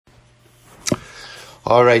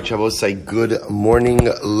All right, Shabbosai, good morning.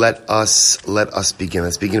 Let us begin.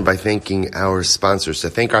 Let's begin by thanking our sponsors. To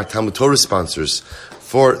thank our Talmud Torah sponsors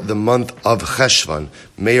for the month of Cheshvan,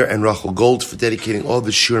 Meir and Rachel Gold, for dedicating all the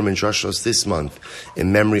Shurim and Drashos this month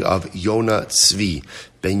in memory of Yona Tzvi,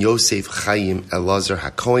 Ben Yosef Chaim Elazar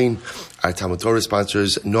HaKohen. Our Talmud Torah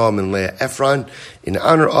sponsors, Noam and Leah Ephron, in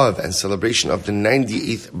honor of and celebration of the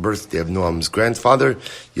 98th birthday of Noam's grandfather,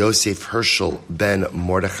 Yosef Herschel Ben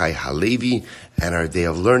Mordechai Halevi, and our Day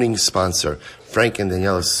of Learning sponsor, Frank and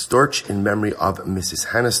Daniela Storch, in memory of Mrs.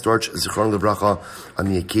 Hannah Storch, Zichron Livracha, on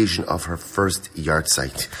the occasion of her first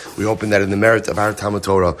yahrzeit. We open that in the merit of our Talmud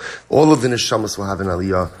Torah, all of the neshamas will have an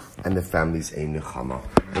aliyah, and the families a nechama.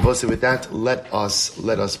 With that, let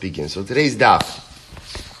us begin. So today's daf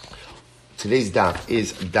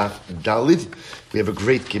is Daf Dalid. We have a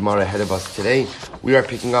great Gemara ahead of us today. We are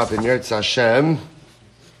picking up in Meretz Hashem.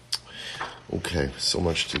 Okay, so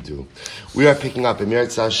much to do. We are picking up in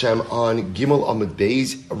Meretz Hashem on Gimel Amud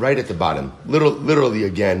Beis, right at the bottom. Literally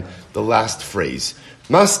again, the last phrase.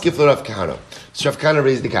 Mas Kifler Rav Kahana. So Rav Kahana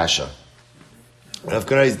raised the kasha.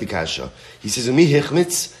 He says, Umi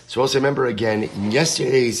Hichmitz. So also remember again, in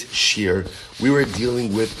yesterday's shir, we were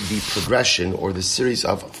dealing with the progression or the series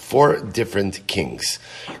of 4 different kings.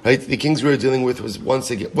 Right? The kings we were dealing with was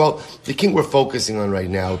once again, the king we're focusing on right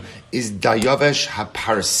now is Daryavesh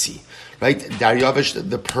HaParsi. Right? Daryavesh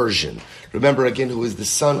the Persian. Remember again, who is the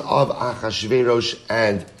son of Achashverosh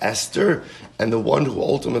and Esther, and the one who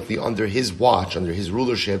ultimately, under his watch, under his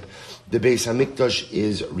rulership, the Beis HaMikdash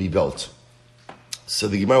is rebuilt. So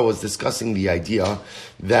the Gemara was discussing the idea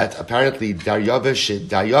that apparently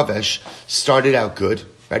Daryavesh started out good,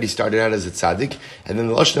 right? He started out as a tzaddik, and then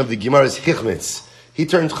the lashon of the Gemara is hichmitz. He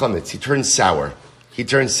turned chametz. He turned sour. Right?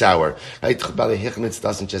 Hichmitz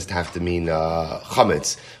doesn't just have to mean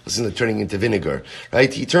chametz. Listen to turning into vinegar,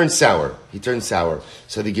 right? He turned sour.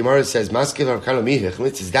 So the Gemara says, "Maskev Rav mi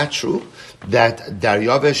hichmitz." Is that true? That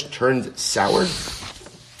Daryavesh turned sour?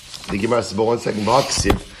 The Gemara says, "But one second,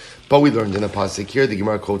 but we learned in the pasuk here, the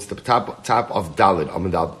Gemara quotes the top of Dalid,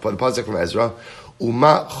 Amud Dalid, the pasuk from Ezra,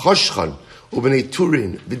 Uma choshchan, ubnei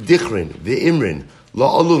Turin, v'dichrin, v'imrin,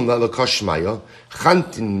 la'alun la'lakashmaya,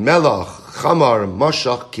 chantin melach, chamar,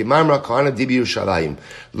 mashach, kimamra, kahana, dibi Yerushalayim,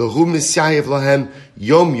 lahu misyayev lahem,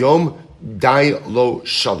 yom, dai lo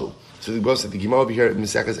shalu. So the Gemara over here in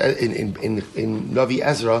Navi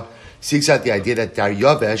Ezra seeks out the idea that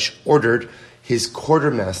Daryavesh ordered his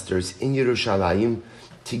quartermasters in Yerushalayim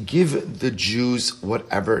to give the Jews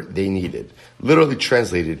whatever they needed. Literally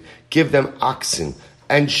translated, give them oxen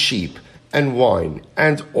and sheep and wine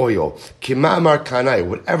and oil. Kimamar kanai,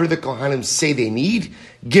 whatever the Kohanim say they need,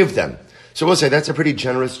 give them. So we'll say that's a pretty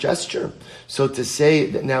generous gesture. So to say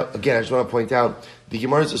that now, again, I just want to point out, the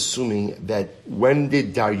Gemara is assuming that when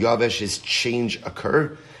did Daryavesh's change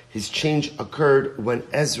occur? His change occurred when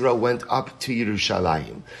Ezra went up to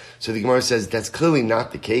Yerushalayim. So the Gemara says that's clearly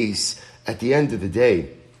not the case. At the end of the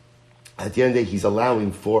day, he's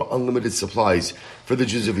allowing for unlimited supplies for the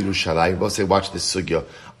Jews of Yerushalayim. We'll say, watch this sugya.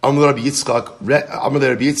 Amr Rabbi Yitzchak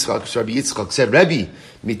said, Rebbe,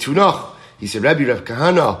 mitunach. He said, Rebbe, Rav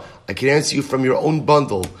Kahana, I can answer you from your own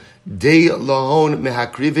bundle. De lahon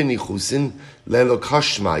mehakrivin nichusin lelo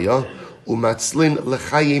kashmaya umatzlin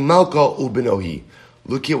lechaye malka ubenohi.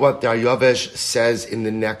 Look at what Daryavesh says in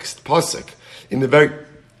the next pasuk. In the very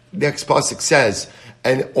next pasuk says,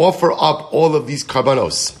 and offer up all of these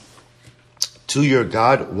karbanos to your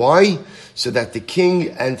God. Why? So that the king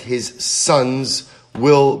and his sons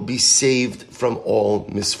will be saved from all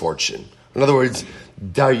misfortune. In other words,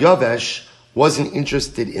 Daryavesh wasn't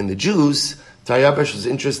interested in the Jews. Daryavesh was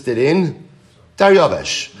interested in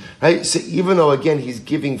Daryavesh. Right? So even though, again, he's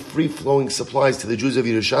giving free-flowing supplies to the Jews of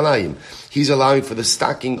Yerushalayim, he's allowing for the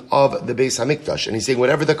stocking of the Beis HaMikdash. And he's saying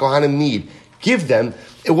whatever the Kohanim need, give them.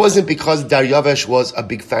 It wasn't because Daryavesh was a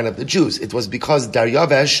big fan of the Jews. It was because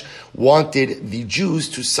Daryavesh wanted the Jews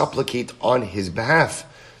to supplicate on his behalf.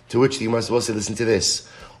 To which the Gemara is supposed to listen to this.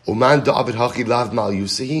 Uman da'avid haki lav mal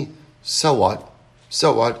yusihi. So what?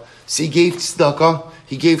 So he gave tzedakah.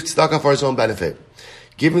 He gave tzedakah for his own benefit.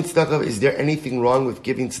 Giving tzedakah, is there anything wrong with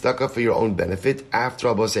giving tzedakah for your own benefit? After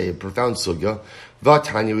Abba say a profound sugya.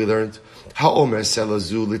 Vatanya we learned. Ha'omer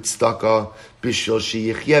selazu litzdakah bishul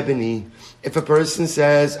sheyichyeh b'ni. If a person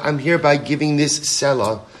says, I'm hereby giving this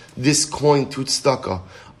selah, this coin to tzedakah,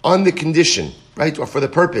 on the condition, right, or for the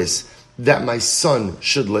purpose that my son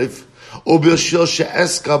should live, or I'm giving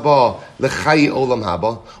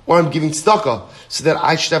tzedakah so that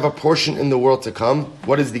I should have a portion in the world to come,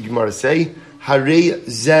 what does the Gemara say? Harei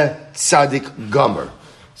ze tzadik gomer.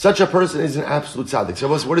 Such a person is an absolute tzaddik. So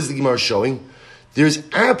what is the Gemara showing? there's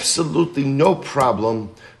absolutely no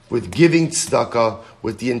problem with giving tzedakah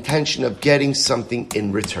with the intention of getting something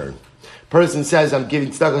in return. Person says, I'm giving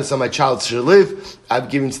tzedakah so my child should live. I'm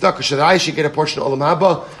giving tzedakah so that I should get a portion of olam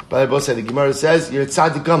haba. But I both say the Gemara says, you're a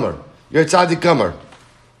tzaddik gomer. You're a tzaddik gomer.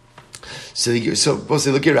 So both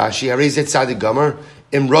say, look at Rashi. Harei zeh tzaddik gomer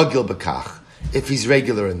im ragil b'kach. If he's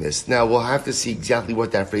regular in this. Now, we'll have to see exactly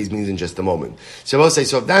what that phrase means in just a moment. So we'll say,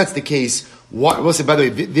 so if that's the case, we'll say, by the way,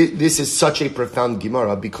 this is such a profound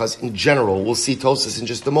Gemara because in general, we'll see Tosas in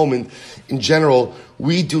just a moment, in general,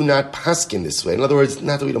 we do not paskin this way. In other words,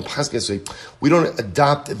 not that we don't paskin this way, we don't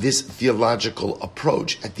adopt this theological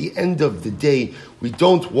approach. At the end of the day, we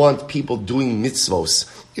don't want people doing mitzvos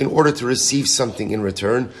in order to receive something in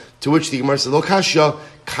return, to which the Gemara says, Lo kashya,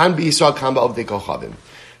 kan be Yisrael, kan ba'avdei kochavim.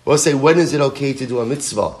 We'll say, when is it okay to do a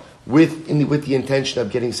mitzvah with the intention of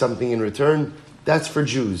getting something in return? That's for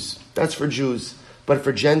Jews. That's for Jews. But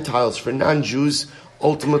for Gentiles, for non-Jews,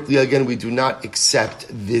 ultimately, again, we do not accept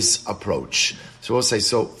this approach. So we'll say,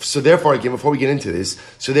 so therefore, again, before we get into this,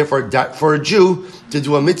 so therefore, for a Jew to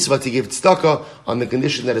do a mitzvah, to give tzedakah, on the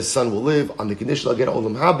condition that his son will live, on the condition I'll get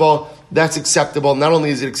olam haba, that's acceptable. Not only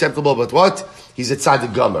is it acceptable, but what? He's a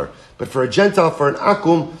tzaddik gomer. But for a Gentile, for an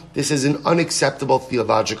akum, this is an unacceptable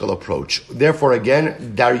theological approach. Therefore,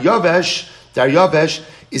 again, Daryavesh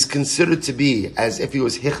is considered to be as if he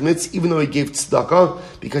was hichmitz, even though he gave tzedakah,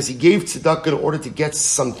 because he gave tzedakah in order to get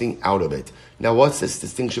something out of it. Now, what's this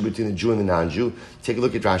distinction between the Jew and the non-Jew? Take a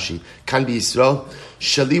look at Rashi. Kan be Yisrael,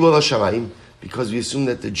 shali wala shamayim, because we assume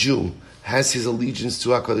that the Jew has his allegiance to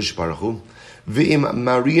HaKadosh Baruch Hu. V'im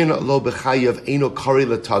marian lo b'chayav eino kari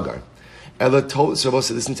l'tagar. So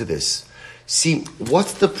listen to this. See,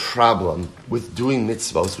 what's the problem with doing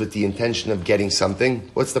mitzvos with the intention of getting something?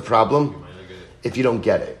 What's the problem? If you don't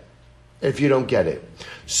get it. If you don't get it.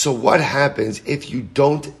 So what happens if you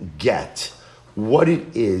don't get what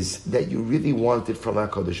it is that you really wanted from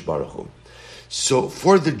HaKadosh Baruch Hu? So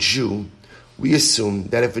for the Jew, we assume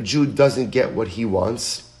that if a Jew doesn't get what he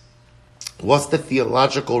wants, what's the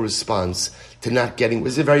theological response to not getting?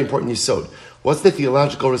 This is a very important yesod. What's the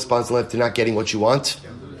theological response in life to not getting what you want?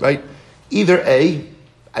 Right? Either A,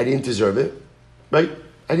 I didn't deserve it. Right?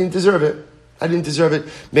 I didn't deserve it. I didn't deserve it.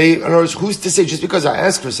 In other words, who's to say just because I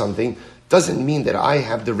ask for something doesn't mean that I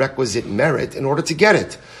have the requisite merit in order to get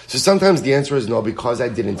it. So sometimes the answer is no, because I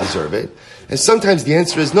didn't deserve it. And sometimes the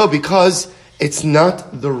answer is no, because it's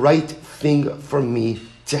not the right thing for me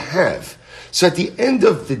to have. So at the end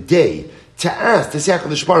of the day, to ask, to say,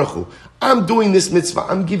 HaKadosh Baruch Hu, I'm doing this mitzvah,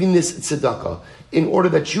 I'm giving this tzedakah, in order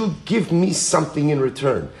that you give me something in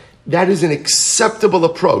return. That is an acceptable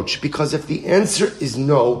approach, because if the answer is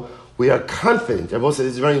no, we are confident, I've also said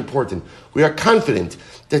this is very important, we are confident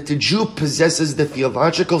that the Jew possesses the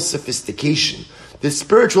theological sophistication, the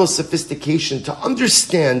spiritual sophistication to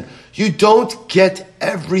understand you don't get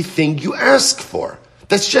everything you ask for.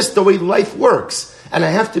 That's just the way life works. And I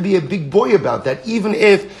have to be a big boy about that, even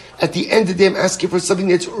if at the end of the day I'm asking for something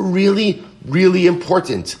that's really, really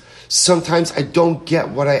important. Sometimes I don't get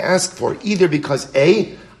what I ask for, either because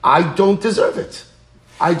A, I don't deserve it.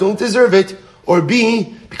 I don't deserve it. Or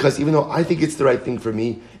B, because even though I think it's the right thing for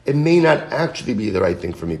me, it may not actually be the right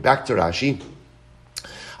thing for me. Back to Rashi.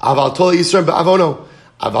 Aval tol Yisrael ba'avono.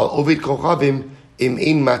 Aval ovid kochavim im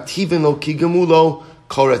ein mativin lo kigemulo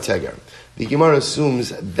kora teger. The Gemara assumes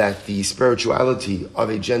that the spirituality of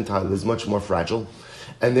a Gentile is much more fragile.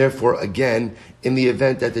 And therefore, again, in the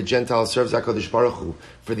event that the Gentile serves HaKadosh Baruch Hu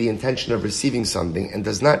for the intention of receiving something and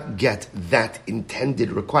does not get that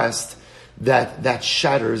intended request, that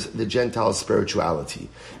shatters the Gentile spirituality.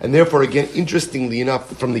 And therefore, again, interestingly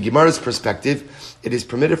enough, from the Gemara's perspective, it is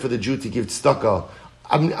permitted for the Jew to give tzedakah.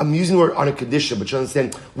 I'm using the word on a condition, but you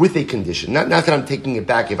understand, with a condition. Not that I'm taking it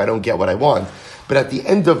back if I don't get what I want, but at the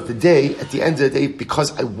end of the day,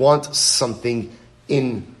 because I want something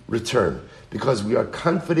in return. Because we are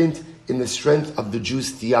confident in the strength of the Jew's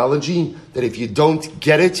theology, that if you don't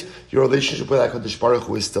get it, your relationship with HaKadosh Baruch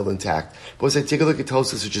Hu is still intact. But as I take a look at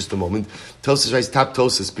Tosas for just a moment, Tosas writes, Top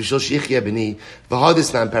Tosas, B'shil Sheichya B'ni,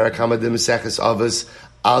 V'hadis Nam Parakama de Mesechus Avos,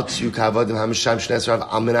 Al Tzu Kavadim HaMisham Shnesrav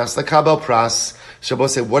Amenas Lakabel Pras.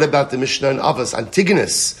 Shabbos say, what about the Mishnah in Avos?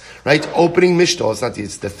 Antigonus, right? Opening Mishnah,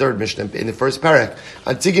 it's the third Mishnah in the first parak.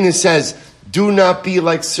 Antigonus says, do not be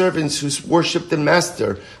like servants who worship the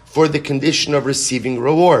master for the condition of receiving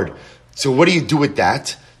reward. So what do you do with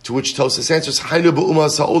that? To which Tosas answers, Hainu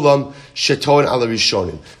b'uma sa'olam sheton ala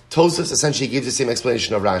rishonim. Tosas essentially gives the same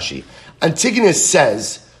explanation of Rashi. Antigonus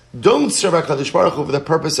says, don't serve HaKadosh Baruch Hu for the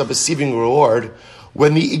purpose of receiving reward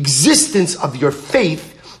when the existence of your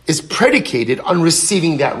faith is predicated on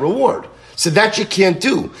receiving that reward. So that you can't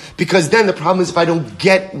do. Because then the problem is if I don't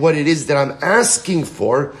get what it is that I'm asking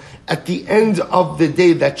for, at the end of the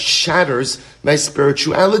day, that shatters my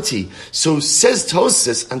spirituality. So says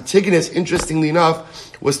Tosfos, Antigonus, interestingly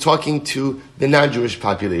enough, was talking to the non-Jewish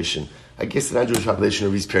population. I guess the non-Jewish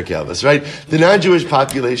population reads Pirkei Avos, right? The non-Jewish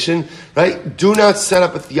population, right? Do not set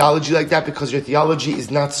up a theology like that because your theology is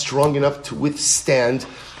not strong enough to withstand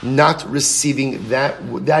not receiving that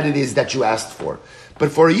it is that you asked for. But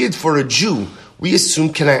for a Yid, for a Jew, we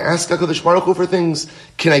assume, can I ask HaKadosh Baruch Hu for things?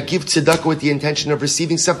 Can I give tzedakah with the intention of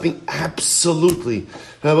receiving something? Absolutely.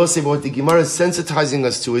 And I will say, but what the Gemara is sensitizing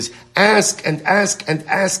us to is ask and ask and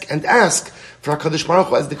ask and ask. For HaKadosh Baruch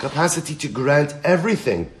Hu has the capacity to grant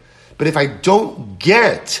everything. But if I don't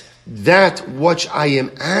get that which I am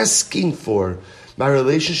asking for, my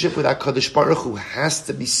relationship with HaKadosh Baruch Hu has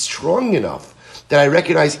to be strong enough that I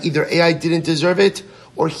recognize either A, I didn't deserve it,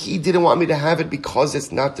 or he didn't want me to have it because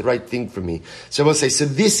it's not the right thing for me. So I will say,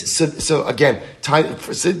 this sugya,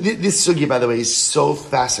 by the way, is so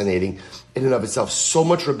fascinating in and of itself. So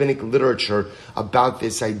much rabbinic literature about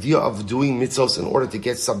this idea of doing mitzvos in order to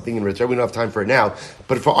get something in return. We don't have time for it now.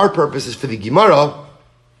 But for our purposes, for the Gemara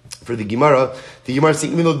saying,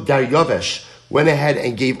 even though Daryavesh went ahead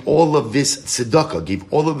and gave all of this tzedakah, gave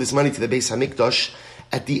all of this money to the Beis HaMikdash,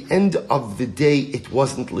 at the end of the day, it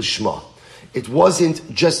wasn't lishma. It wasn't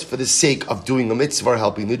just for the sake of doing a mitzvah or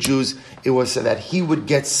helping the Jews. It was so that he would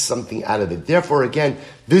get something out of it. Therefore, again,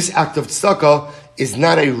 this act of tzedakah is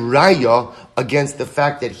not a raya against the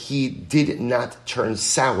fact that he did not turn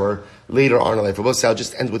sour later on in life. I'll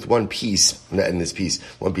just end with one piece. Rashi's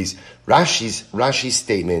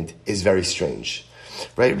statement is very strange.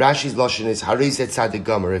 Right? Rashi's lashon is Harei zeh tzaddik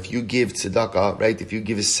gomer. If you give tzedakah, right? If you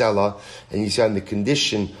give a selah, and you say on the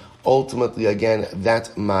condition, ultimately again,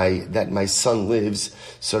 that my son lives.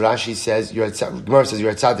 So Rashi says, Gemara says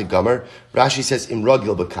you're a tzaddik gomer. Rashi says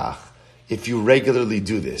imragil b'kach. If you regularly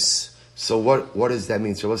do this. So what does that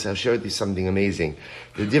mean? So I'll share with you something amazing.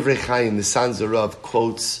 The Divrei Chaim, the Sanzer Rav,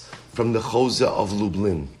 quotes from the Choza of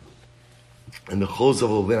Lublin. And the Choza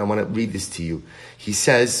of Lublin, I want to read this to you. He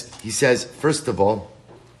says, first of all,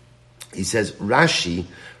 Rashi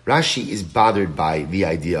is bothered by the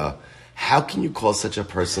idea, how can you call such a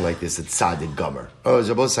person like this a tzaddik gomer? Oh,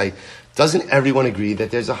 Zabosai, doesn't everyone agree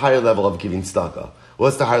that there's a higher level of giving tzedakah?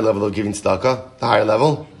 What's the higher level of giving tzedakah? The higher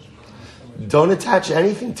level? Don't attach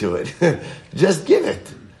anything to it. Just give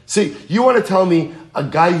it. So you want to tell me a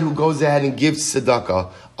guy who goes ahead and gives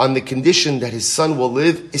tzedakah on the condition that his son will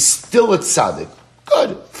live is still a tzaddik?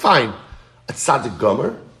 Good, fine. A tzaddik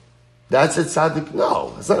gomer? That's a tzaddik?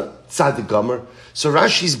 No, it's not a tzaddik gomer. So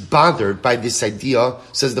Rashi's bothered by this idea,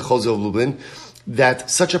 says the Choza of Lublin, that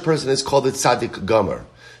such a person is called a tzaddik gomer.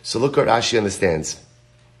 So look what Rashi understands.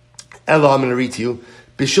 Ella, I'm going to read to you.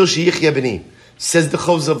 Bishul sheyichya b'ni, says the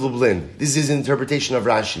Choza of Lublin. This is an interpretation of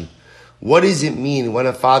Rashi. What does it mean when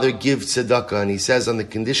a father gives tzedakah and he says on the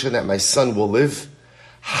condition that my son will live?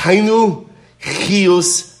 Hainu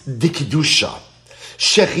chiyus dikidusha.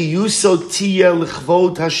 Shechiyuso tiyeh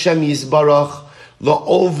l'chvod Hashem yizbarach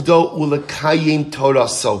la'ovdo u'lekayim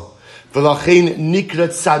toraso. V'lachein nikra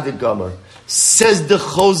tzaddik gomer. Says the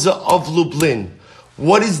Choza of Lublin.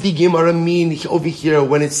 What does the Gemara mean over here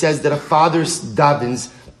when it says that a father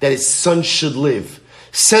davens that his son should live?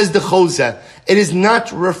 Says the Choza, it is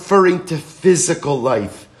not referring to physical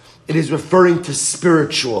life. It is referring to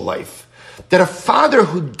spiritual life. That a father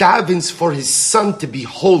who davens for his son to be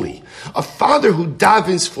holy, a father who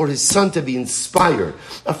davens for his son to be inspired,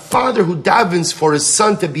 a father who davens for his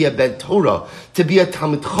son to be a Ben Torah, to be a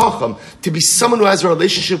Talmid Chacham, to be someone who has a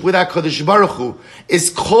relationship with HaKadosh Baruch Hu, is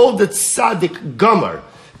called a tzaddik gomer.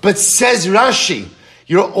 But says Rashi,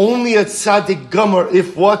 you're only a tzaddik gomer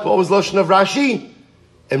if what? What was Lashon of Rashi?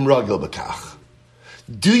 Emragil b'kach.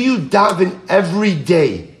 Do you daven every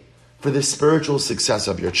day for the spiritual success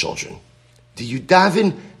of your children? Do you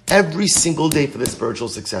daven every single day for the spiritual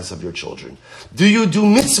success of your children? Do you do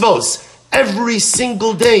mitzvos every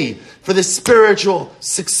single day for the spiritual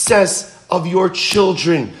success of your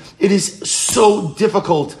children? It is so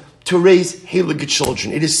difficult to raise heilige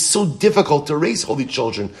children. It is so difficult to raise holy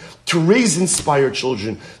children, to raise inspired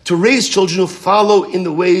children, to raise children who follow in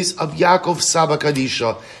the ways of Yaakov Saba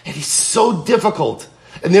Kadisha. It is so difficult.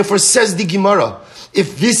 And therefore says the Gemara,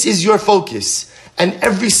 if this is your focus, and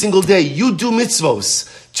every single day you do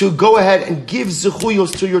mitzvos to go ahead and give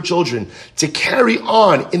zechuyos to your children, to carry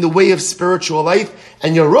on in the way of spiritual life,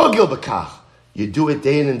 and you're rogil b'kach, you do it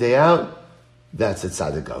day in and day out, that's a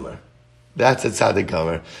tzaddik gomer. That's a tzaddik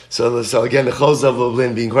gomer. So again, the Chos of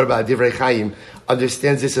Lublin, being quoted by Divrei Chaim,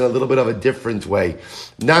 understands this in a little bit of a different way.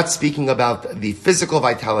 Not speaking about the physical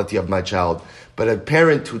vitality of my child, but a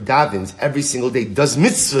parent who davens every single day, does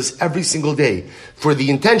mitzvahs every single day, for the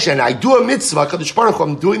intention, I do a mitzvah, Kadosh Baruch Hu,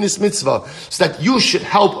 I'm doing this mitzvah, so that you should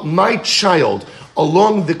help my child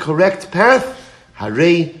along the correct path,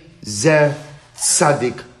 Harei Zeh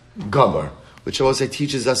Tzaddik Gomer. Which I will say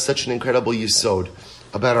teaches us such an incredible yesod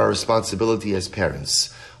about our responsibility as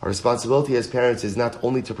parents. Our responsibility as parents is not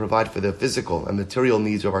only to provide for the physical and material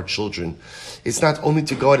needs of our children. It's not only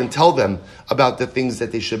to go out and tell them about the things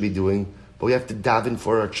that they should be doing, but we have to daven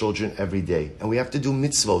for our children every day. And we have to do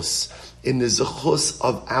mitzvos in the zechus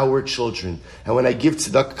of our children. And when I give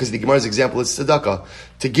tzedakah, because the Gemara's example is tzedakah,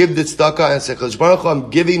 to give the tzedakah and say, Kadosh Baruch Hu, I'm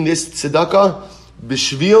giving this tzedakah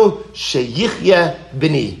b'shvil sheyichye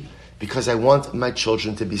b'ni, because I want my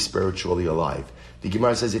children to be spiritually alive. The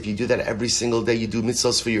Gemara says if you do that every single day, you do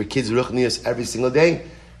mitzvahs for your kids, ruchnius every single day,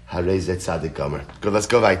 harei zeh tzaddik gomer. Good, let's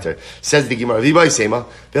go weiter. Says the Gemara, the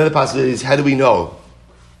other possibility is, how do we know?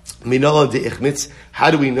 How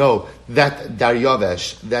do we know that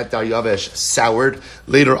Daryavesh soured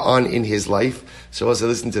later on in his life? So also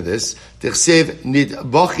listen to this. Tichsev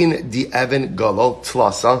nidbachin di even galal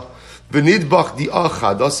tlasa v'nidbach di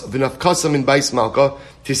achados v'nafkasa min bais malka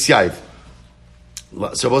tisyayv.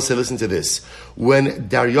 So also listen to this. When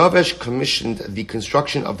Daryavesh commissioned the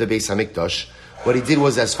construction of the Beis Hamikdash, what he did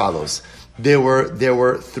was as follows. There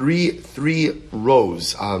were three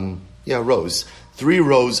rows. Rows. 3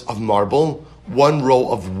 rows of marble, 1 row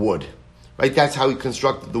of wood. Right? That's how he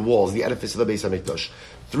constructed the walls, the edifice of the Beis Hamikdash.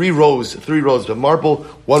 3 rows of marble,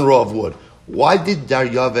 1 row of wood. Why did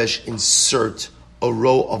Daryavesh insert a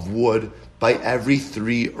row of wood by every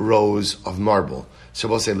 3 rows of marble? So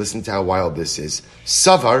we'll say, listen to how wild this is.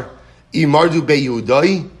 Savar, imardu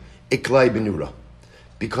beyudai, iklai benura.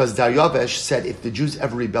 Because Daryavesh said, if the Jews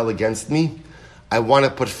ever rebel against me, I want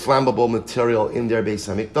to put flammable material in their Beis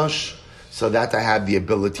Hamikdash, so that I have the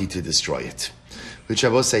ability to destroy it. Which I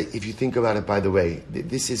will say, if you think about it, by the way,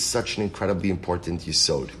 this is such an incredibly important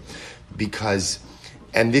yesod. Because,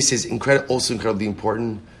 and this is also incredibly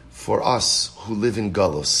important for us who live in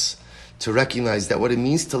Galus, to recognize that what it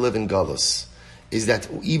means to live in Galus is that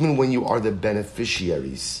even when you are the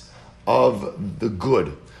beneficiaries of the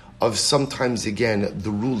good, of sometimes again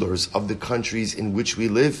the rulers of the countries in which we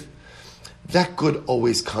live, that good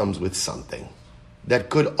always comes with something. That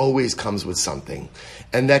good always comes with something.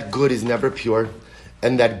 And that good is never pure.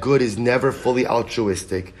 And that good is never fully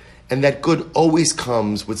altruistic. And that good always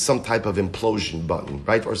comes with some type of implosion button,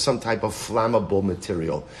 right? Or some type of flammable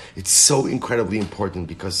material. It's so incredibly important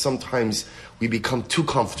because sometimes we become too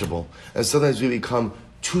comfortable. And sometimes we become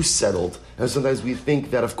too settled. And sometimes we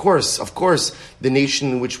think that, of course, the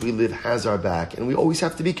nation in which we live has our back. And we always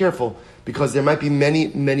have to be careful because there might be many,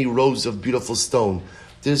 many rows of beautiful stone.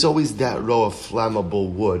 There's always that row of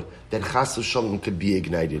flammable wood that chas v'shalom could be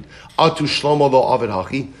ignited. Atu Shlomo lo avid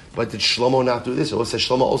hachi, but did Shlomo not do this? Or says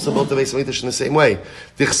Shlomo also built the Beis Hamikdash in the same way.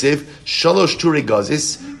 Dichsev shalosh turi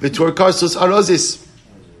gazis v'tur karsos arazis.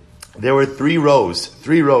 There were 3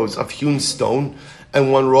 rows of hewn stone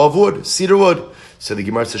and 1 row of wood, cedar wood. So the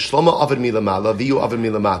Gemara says Shlomo avid milamala, v'yu avid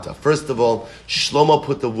milamata. First of all, Shlomo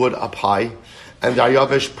put the wood up high, and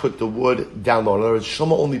Daryavesh put the wood down low. In other words,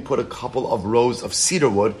 Shlomo only put a couple of rows of cedar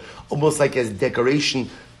wood, almost like as decoration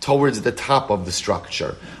towards the top of the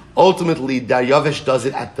structure. Ultimately, Daryavesh does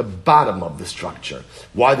it at the bottom of the structure.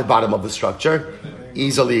 Why the bottom of the structure?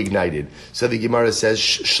 Easily ignited. So the Gemara says,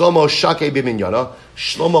 Shlomo shakei b'minyana.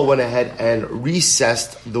 Shlomo went ahead and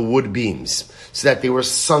recessed the wood beams so that they were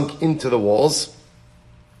sunk into the walls.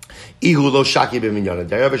 Ihu lo shaki b'minyana.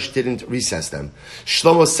 Daryavesh didn't recess them.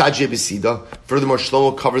 Shlomo sajeh b'sida. Furthermore,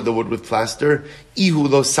 Shlomo covered the wood with plaster. Ihu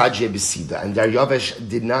lo sajeh b'sida. And Daryavesh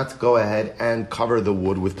did not go ahead and cover the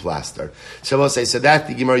wood with plaster. So we'll say, so that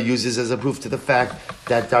the Gemara uses as a proof to the fact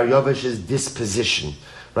that Daryavesh's disposition,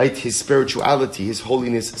 right, his spirituality, his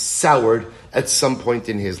holiness soured at some point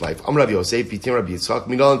in his life. Amar Rav Yosef, Bitim Rabbi Yitzchak,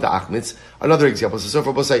 Minol and Ta'achnitz. Another example. So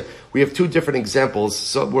far, we'll say we have 2 different examples.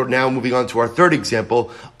 So we're now moving on to our 3rd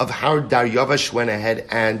example of how Daryavesh went ahead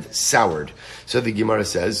and soured. So the Gemara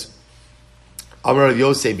says, Amar Rav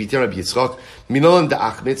Yosef, Bitim Rabbi Yitzchak, Minol and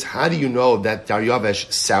Ta'achnitz. How do you know that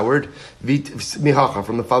Daryavesh soured? Mihacha,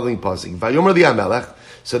 from the following pasuk. Vayomer li HaMelech.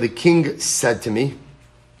 So the king said to me,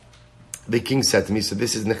 so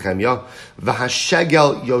this is Nehemiah,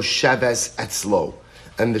 V'hashegel yosheves etzlo.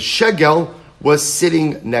 And the shegel was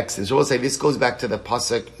sitting next to him. So we'll say this goes back to the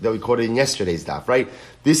pasuk that we quoted in yesterday's daf, right?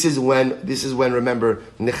 This is when, remember,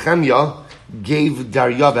 Nehemiah gave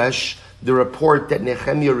Daryavesh the report that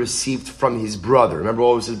Nehemiah received from his brother. Remember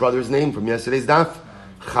what was his brother's name from yesterday's daf?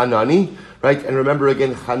 Hanani, right? And remember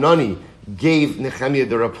again, Hanani gave Nehemiah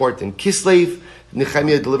the report in Kislev.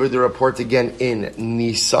 Nehemiah delivered the report again in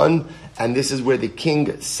Nisan. And this is where the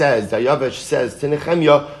king says, Daryavesh says to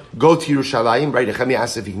Nehemiah, go to Yerushalayim, right? Nehemiah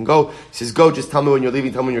asks if he can go. He says, go, just tell me when you're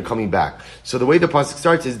leaving, tell me when you're coming back. So the way the pasuk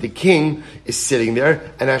starts is the king is sitting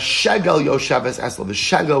there, and as Shegel Yoshav es Eslo, the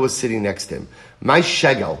Shegel was sitting next to him. My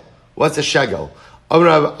Shegel, what's a Shegel?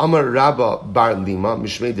 Amar Rabba Bar Lima,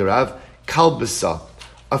 Mishmei Derav, Kalbasa,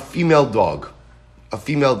 a female dog. A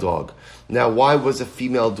female dog. Now, why was a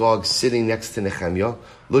female dog sitting next to Nehemiah?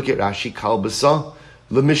 Look at Rashi, Kalbasa,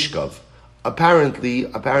 Lemishkav. Apparently,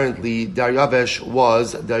 Daryavesh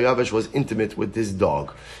was intimate with this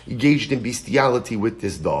dog, engaged in bestiality with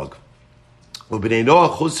this dog. So remember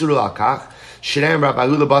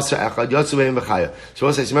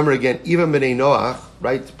again, even Bnei Noach,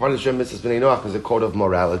 right? Part of the Shem Mitzvahs Bnei Noach is a code of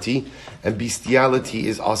morality, and bestiality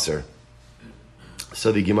is aser.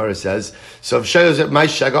 So the Gemara says, so therefore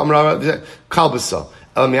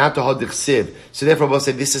we'll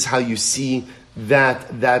say this is how you see that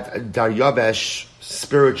Daryavesh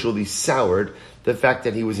spiritually soured the fact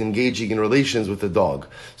that he was engaging in relations with the dog.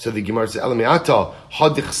 So the Gemara says, Elameata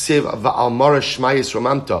hadichsev va'almara shmayis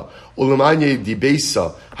romamta ulamanye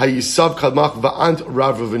dibesa hayisav kadmach va'ant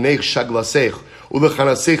rav v'neich shaglasech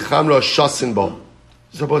ulechanasech chamra shasinbo.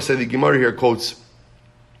 So the Gemara here quotes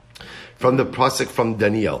from the pasuk from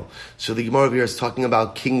Daniel. So the Gemara here is talking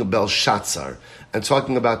about King Belshazzar, and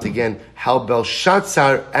talking about again how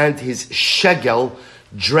Belshazzar and his Shegel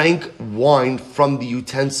drank wine from the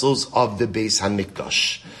utensils of the Beis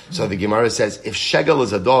Hamikdash. So the Gemara says, if Shegel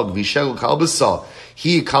is a dog, Vishegel kalbasa,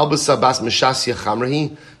 he kalbasa bas mishasya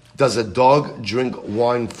chamrahi, does a dog drink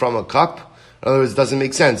wine from a cup? In other words, it doesn't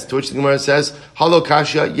make sense. To which the Gemara says, halo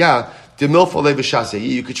kasha, yeah,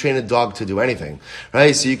 you could train a dog to do anything,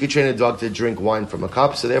 right? So you could train a dog to drink wine from a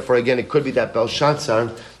cup. So therefore, again, it could be that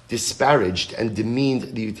Belshazzar disparaged and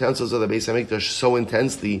demeaned the utensils of the Beis Hamikdash so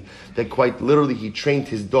intensely that quite literally he trained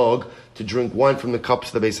his dog to drink wine from the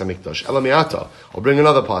cups of the Beis Hamikdash. Elamiata. I'll bring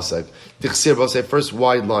another pasuk. Dichsir, I'll say first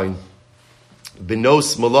wide line.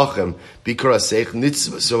 Benos malachim bikurasech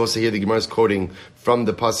nitzvah. So we'll say here the Gemara is quoting from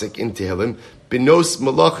the pasuk in Tehillim. Benos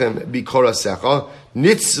malachim bikorasecha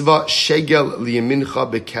nitzvah shegel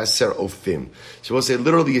liyamincha bekeser ofim. So we'll say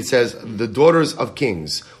literally it says the daughters of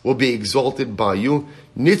kings will be exalted by you.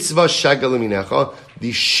 Nitzvah shegel liminecha.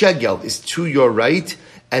 The shegel is to your right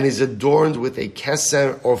and is adorned with a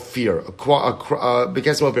keser or fear, a crown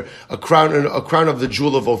of the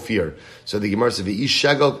jewel of Ophir. So the Gemara says,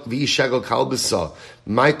 "V'ishagel kalbisa."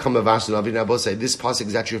 My kamavasun avinabosai. This pasuk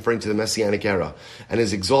is actually referring to the Messianic era and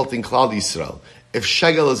is exalting Klal Yisrael. If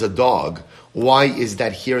shegel is a dog, why is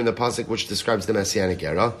that here in the pasuk which describes the Messianic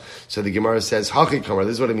era? So the Gemara says, "Hachi kamar."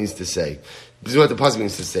 This is what it means to say. This is what the pasuk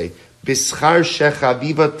means to say. Bischar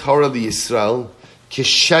shechaviva Torah liYisrael.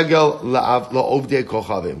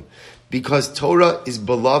 Because Torah is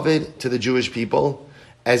beloved to the Jewish people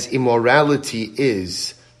as immorality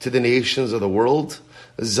is to the nations of the world.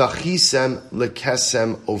 Zachisem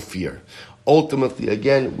lekesem Ophir. Ultimately,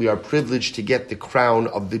 again, we are privileged to get the crown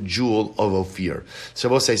of the jewel of Ophir. So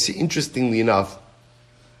I will say, interestingly enough,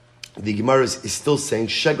 the Gemara is still saying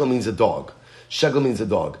shegel means a dog. Shegel means a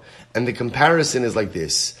dog. And the comparison is like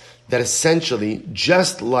this, that essentially,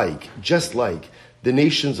 just like the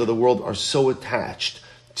nations of the world are so attached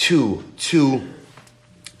to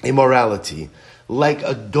immorality, like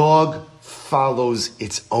a dog follows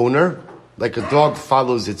its owner,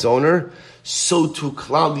 so too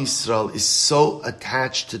Klal Yisrael is so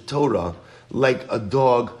attached to Torah, like a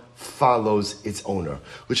dog follows its owner.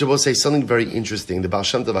 Which I will say something very interesting. The Baal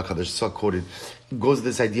Shem Tov HaKadosh so quoted goes to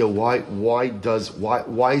this idea: why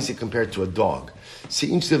is it compared to a dog? See,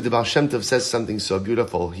 interesting. The Baal Shem Tov says something so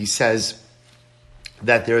beautiful. He says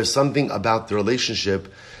that there is something about the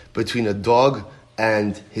relationship between a dog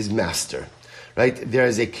and his master, right? There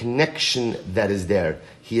is a connection that is there.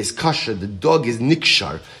 He is kasher. The dog is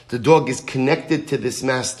nikshar. The dog is connected to this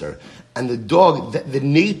master. And the dog, the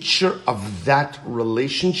nature of that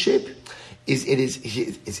relationship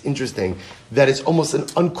it's interesting that it's almost an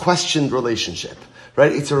unquestioned relationship.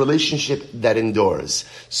 Right? It's a relationship that endures.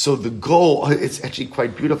 So the goal, it's actually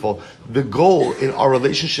quite beautiful. The goal in our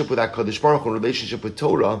relationship with HaKadosh Baruch Hu, relationship with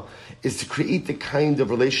Torah, is to create the kind of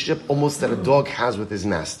relationship almost that a dog has with his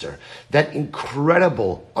master. That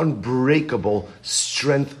incredible, unbreakable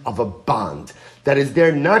strength of a bond that is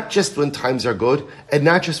there not just when times are good and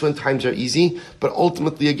not just when times are easy, but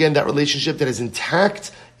ultimately, again, that relationship that is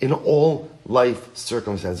intact in all life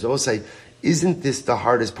circumstances. I will say, isn't this the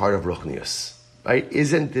hardest part of Ruchnius? Right?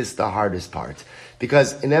 Isn't this the hardest part?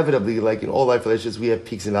 Because inevitably, like in all life relationships, we have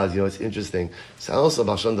peaks and valleys. You know, it's interesting. So also,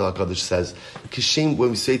 Baal Shem Tov HaKadosh says, Kishem, when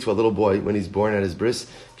we say to a little boy, when he's born at his bris,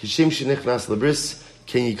 Kishem shenichnas lebris,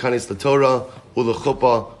 ken yikanis l'Torah,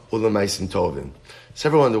 u'lechuppah, u'lemaisim tovim. So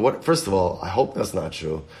everyone wonder, first of all, I hope that's not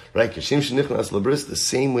true. Right? Kishem shenichnas lebris, the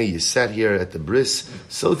same way you sat here at the bris,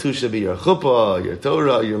 so too should be your chuppah, your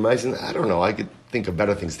Torah, your maisim. I don't know, I could think of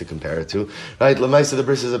better things to compare it to, right? Lemaisa, the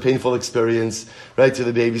bris is a painful experience, right, to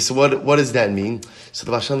the baby. So what does that mean? So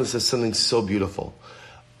the Baal Shem Tov says something so beautiful.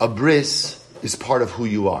 A bris is part of who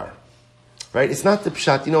you are, right? It's not the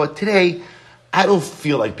pshat. You know what? Today, I don't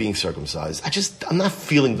feel like being circumcised. I'm not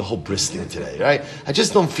feeling the whole bris thing today, right? I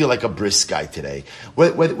just don't feel like a bris guy today.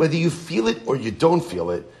 Whether you feel it or you don't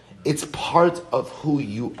feel it, it's part of who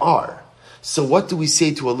you are. So what do we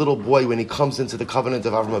say to a little boy when he comes into the covenant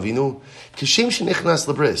of Avraham Avinu? Kishem shenichnas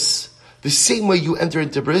lebris. The same way you enter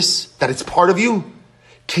into bris, that it's part of you.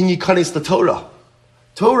 Can you kanes the Torah?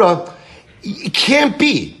 Torah, it can't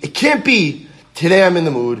be. It can't be, today I'm in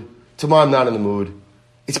the mood, tomorrow I'm not in the mood.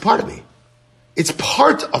 It's part of me. It's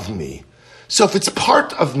part of me. So if it's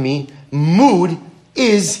part of me, mood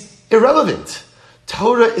is irrelevant.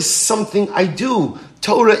 Torah is something I do.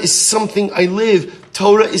 Torah is something I live.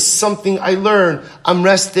 Torah is something I learn. I'm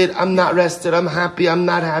rested, I'm not rested, I'm happy, I'm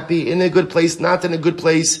not happy, in a good place, not in a good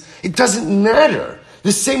place. It doesn't matter.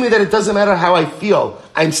 The same way that it doesn't matter how I feel,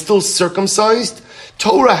 I'm still circumcised.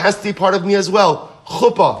 Torah has to be part of me as well.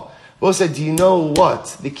 Chuppah. We'll say, do you know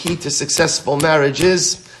what the key to successful marriage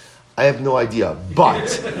is? I have no idea. But,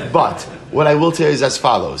 what I will tell you is as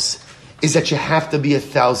follows, is that you have to be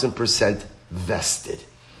 1,000% vested.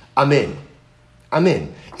 I'm in.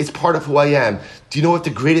 It's part of who I am. Do you know what the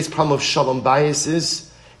greatest problem of shalom bayis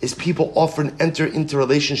is? Is people often enter into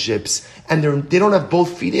relationships and they don't have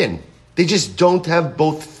both feet in. They just don't have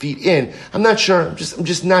both feet in. I'm not sure. I'm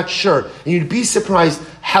just not sure. And you'd be surprised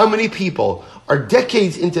how many people are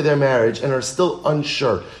decades into their marriage and are still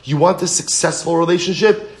unsure. You want a successful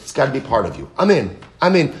relationship? It's got to be part of you. I'm in.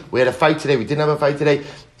 We had a fight today. We didn't have a fight today.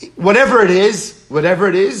 Whatever it is, we're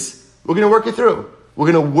going to work it through. We're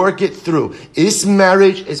going to work it through. This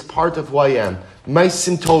marriage is part of who I am.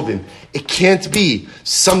 Maisim tovim. It can't be.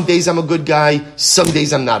 Some days I'm a good guy. Some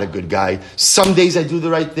days I'm not a good guy. Some days I do the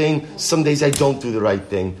right thing. Some days I don't do the right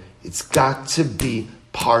thing. It's got to be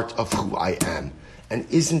part of who I am. And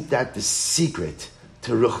isn't that the secret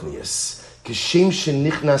to Ruchnius? Kishem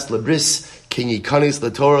shenichnas lebris. King Yikanis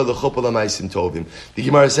LaTorah LaChuppah LaMaisim Tovim. The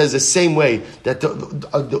Gemara says the same way that the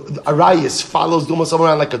Arayis follows Dumas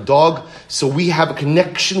around like a dog, so we have a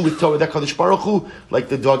connection with Torah that Kadosh Baruch Hu, like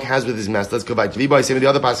the dog has with his master. Let's go back to V'Ibai Sema. The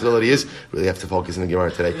other possibility is, really have to focus on the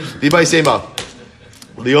Gemara today. V'Ibai Sema.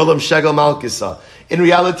 Liolam Shegel Malkisa. In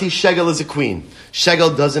reality, Shegel is a queen.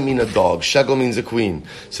 Shegel doesn't mean a dog. Shegel means a queen.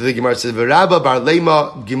 So the Gemara says, "V'Rabba bar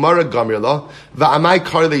Lema Gemara Gamirla v'Amai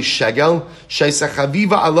Karle Shegel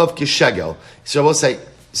Sheisachaviva Alav Kishegel." So we'll say,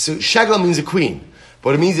 so Shegel means a queen.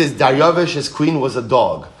 What it means is Daryavesh's queen was a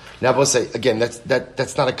dog. Now we'll say again,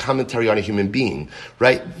 that's not a commentary on a human being,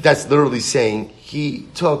 right? That's literally saying he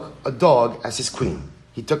took a dog as his queen.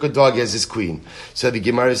 He took a dog as his queen. So the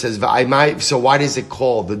Gemara says, so why does it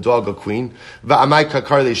call the dog a queen? Because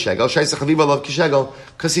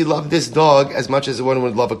he loved this dog as much as one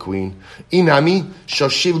would love a queen. Inami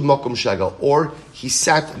shoshiv mokum shegel. Or he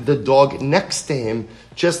sat the dog next to him,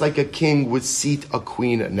 just like a king would seat a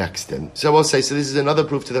queen next to him. So we'll say, so this is another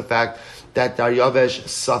proof to the fact that Daryavesh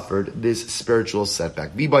suffered this spiritual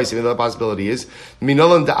setback. The possibility is,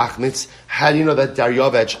 Minolan da'achmitz, how do you know that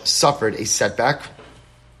Daryavesh suffered a setback?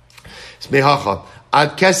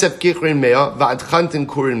 Ad kesef kichrin mea, v'ad chantin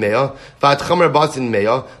kurin mea, v'ad chamer batin mea,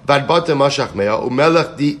 v'ad batin mashach mea,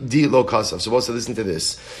 umelech di lo kasav. So also listen to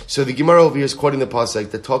this. So the Gemara over here is quoting the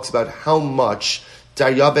pasuk that talks about how much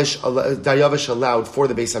Daryavesh allowed for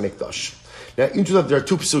the Beis HaMikdash. Now, interesting, there are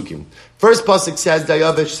two psukim. First pasuk says,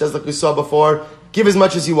 Daryavesh says, like we saw before, give as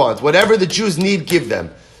much as you want. Whatever the Jews need, give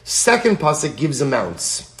them. Second pasuk gives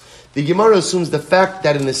amounts. The Gemara assumes the fact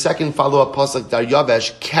that in the second follow-up pasuk,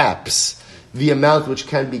 Daryavesh caps the amount which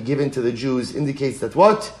can be given to the Jews indicates that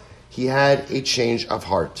what? He had a change of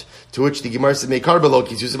heart. To which the Gemara says, in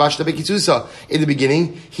the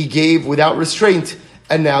beginning, he gave without restraint,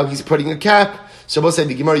 and now he's putting a cap. So we'll say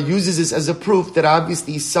the Gemara uses this as a proof that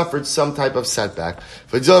obviously he suffered some type of setback.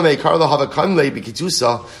 So we'll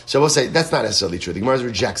say that's not necessarily true. The Gemara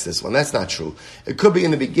rejects this one. That's not true. It could be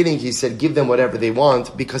in the beginning he said give them whatever they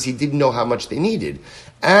want because he didn't know how much they needed.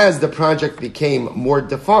 As the project became more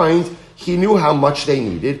defined, he knew how much they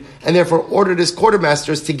needed, and therefore ordered his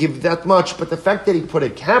quartermasters to give that much. But the fact that he put a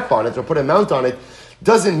cap on it, or put a amount on it,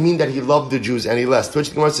 doesn't mean that he loved the Jews any less. To which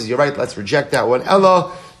the Gemara says, you're right, let's reject that one.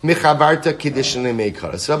 Ella michavarta kiddushin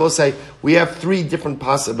lemeikara. So Rabbi will say, we have three different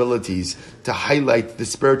possibilities to highlight the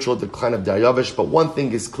spiritual decline of Daryavesh, but one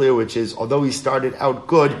thing is clear, which is, although he started out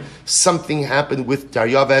good, something happened with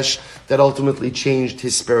Daryavesh that ultimately changed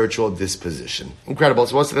his spiritual disposition. Incredible.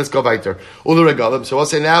 So let's go weiter. Ulu regalim. So we'll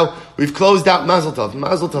say now, we've closed out Mazel Tov.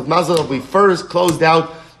 Mazel Tov, Mazel Tov. We first closed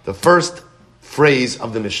out the first phrase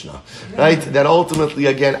of the Mishnah, right? That ultimately,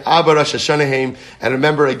 again, Abba Rosh Hashanah, and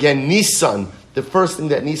remember again, Nisan, the first thing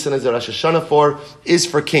that Nisan is a Rosh Hashanah for is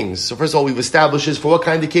for kings. So first of all, we've established is for what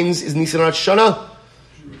kind of kings is Nisan Rosh Hashanah?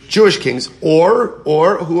 Jewish kings, or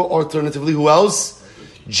who alternatively, who else?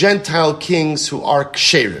 Gentile kings who are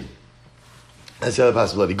ksherim. That's the other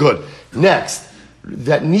possibility. Good. Next,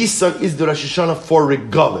 that Nisan is the Rosh Hashanah for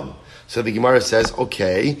regalim. So the Gemara says,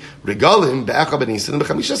 okay, regalim be'echa b'Nisan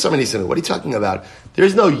b'chamisha sar Nisan. What are you talking about?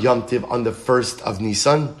 There's no Yom Tiv on the 1st of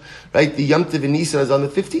Nisan, right? The Yom Tiv in Nisan is on the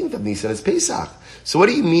 15th of Nisan. It's Pesach. So what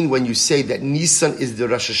do you mean when you say that Nisan is the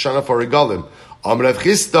Rosh Hashanah for regalim? Amar Rav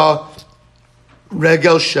Chisda,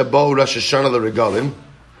 regel shebo Rosh Hashanah l'regalim.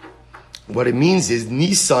 What it means is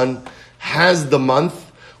Nisan has the month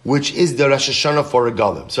which is the Rosh Hashanah for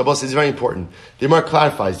regalim. So boss, it's very important. The Gemara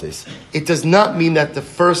clarifies this. It does not mean that the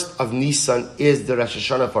 1st of Nisan is the Rosh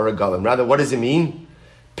Hashanah for regalim. Rather, what does it mean?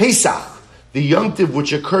 Pesach, the Yom Tiv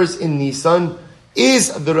which occurs in Nisan,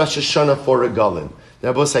 is the Rosh Hashanah for regalim.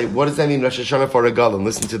 Now, both say, what does that mean, Rosh Hashanah for regalim?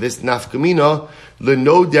 Listen to this. Nafkamina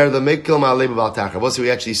lenoder lemekil ma'alei b'Baal Tachar. Both say we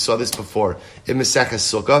actually saw this before in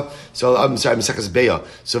Maseches Sukkah. So I'm sorry, Maseches Beya.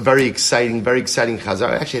 So very exciting chazar.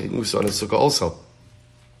 Actually, I think we saw it in Sukkah also.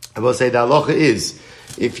 I will say the halacha is,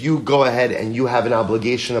 if you go ahead and you have an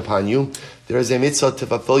obligation upon you, there is a mitzvah to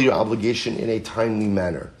fulfill your obligation in a timely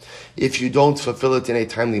manner. If you don't fulfill it in a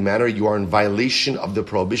timely manner, you are in violation of the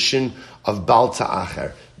prohibition of Baal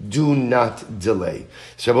Ta'acher. Do not delay.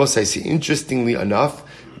 So I will say, see, interestingly enough,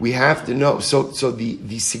 we have to know, so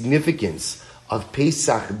the significance of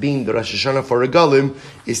Pesach being the Rosh Hashanah for regalim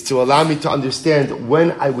is to allow me to understand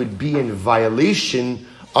when I would be in violation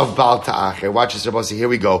of Baal Ta'acher. Watch this, Rabbi. Here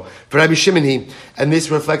we go. For Rabbi Shimon, and this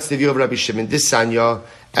reflects the view of Rabbi Shimon. This sanya,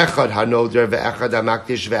 echad hanoder ve'echad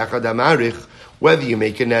hamakdish ve'echad hamarich. Whether you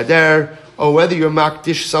make a neder, or whether you're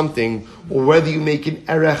makdish something, or whether you make an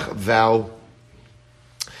erech vow.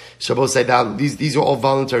 So both say that these are all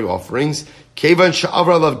voluntary offerings. Kevan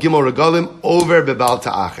sha'avra alav gimel regalim over beBaal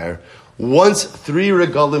Ta'acher. Once 3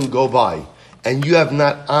 regalim go by, and you have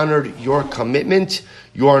not honored your commitment,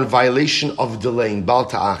 you are in violation of delaying Baal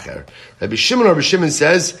Ta'acher. Rabbi Shimon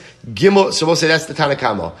says Gimel. So we'll say that's the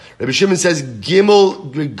Tanakama. Rabbi Shimon says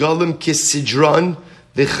Gimel regalim kisidron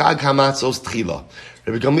v'chag hamatzos tchila.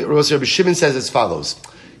 Rabbi Shimon says as follows: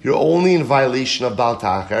 you're only in violation of Baal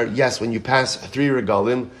Ta'acher. Yes, when you pass 3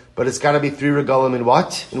 regalim, but it's got to be 3 regalim in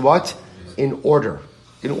what? In what? In order.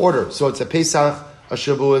 In order. So it's a Pesach, a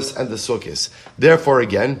Shavuos, and the Sukkos. Therefore,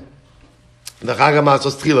 again, the Chag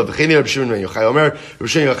HaMatzos Tchila, v'cheni Reb Shimon ben Yochai Omer, Reb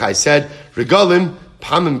Shimon ben Yochai said, regalim,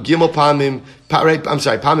 pamim gimel pamim,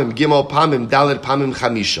 pamim gimel pamim dalet pamim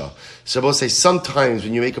chamisha. So we'll say sometimes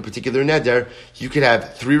when you make a particular neder, you could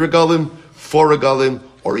have 3 regalim, 4 regalim,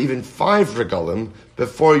 or even 5 regalim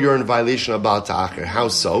before you're in violation of Baal Ta'acher. How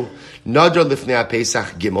so? Nadar lifnei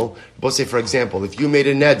Pesach gimel. We'll say, for example, if you made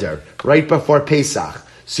a neder right before Pesach,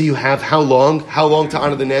 so you have how long? How long to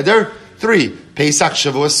honor the neder? 3. Pesach,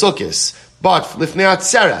 Shavuos, Sukkos. But lifnei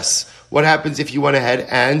atzeres, what happens if you went ahead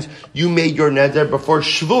and you made your neder before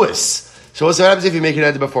Shavuos? So what happens if you make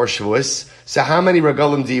your neder before Shavuos? So how many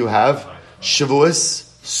regalim do you have? Shavuos,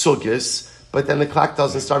 Sukkos, but then the clock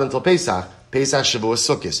doesn't start until Pesach. Pesach, Shavuos,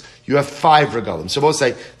 Sukkos. You have 5 regalim. So we'll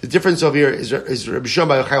say the difference over here is Rabbi Shimon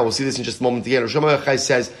bar Yochai. We'll see this in just a moment again. Rabbi Shimon bar Yochai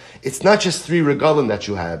says it's not just 3 regalim that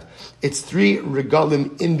you have. It's 3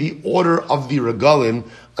 regalim in the order of the regalim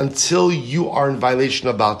until you are in violation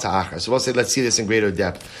of Baal Ta'acher. So we'll say, let's see this in greater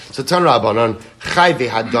depth. So Tan Rabbanan, Chayve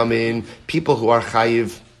Hadamin, people who are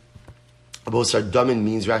Chayiv. Abosar Damin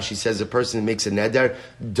means, Rashi says, a person makes a neder,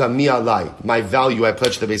 Dami alai, my value I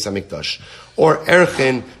pledge to the Beis HaMikdash. Or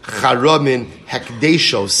Erchen, Charamin,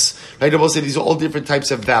 Hekdeshos. Right, Abosar, these are all different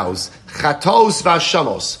types of vows. Chatos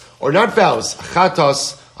v'ashamos. Or not vows,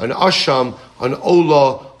 Chatos, an Asham, an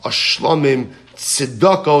Ola, a Shlomim,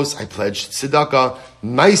 Tzedakos, I pledge Tzedakah,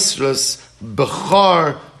 Maisrus,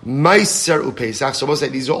 Bechar, Maiser Upesach. So we'll say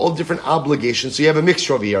these are all different obligations. So you have a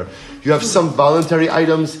mixture over here. You have some voluntary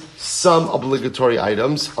items, some obligatory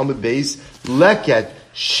items. On the base, Leket,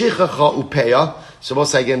 Shichacha Upeya. So we'll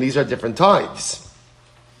say again, these are different tithes.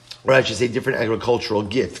 or I should say different agricultural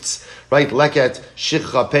gifts, right? Leket,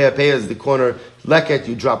 shikha, peah is the corner. Leket,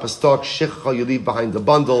 you drop a stalk. Shikha, you leave behind the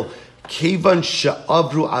bundle. Kevan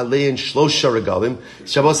she'avru alein shlosha regalim.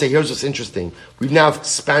 Shabbos say, here's what's interesting. We've now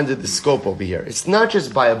expanded the scope over here. It's not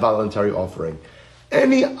just by a voluntary offering.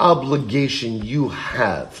 Any obligation you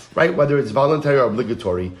have, right, whether it's voluntary or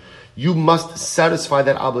obligatory, you must satisfy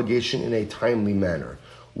that obligation in a timely manner.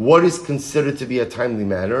 What is considered to be a timely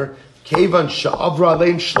manner? Kevan she'avru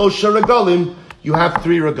alein shlosha regalim. You have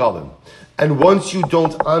 3 regalim. And once you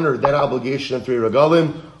don't honor that obligation of 3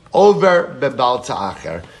 regalim, over bebal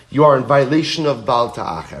ta'acher, you are in violation of Baal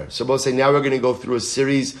Ta'acher. So both say, now we're going to go through a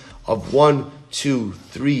series of 1, 2,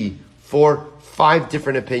 3, 4, 5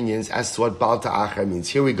 different opinions as to what Baal Ta'acher means.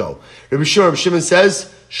 Here we go. Rabbi Shimon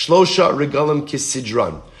says, Shlosha regalim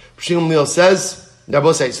kisidran. Rabbi Shimon says, now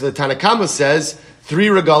both say, so the Tanna Kama says, 3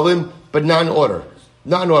 regalim, but not in order.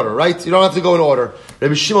 Not in order, right? You don't have to go in order.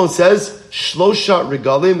 Rabbi Shimon says, Shlosha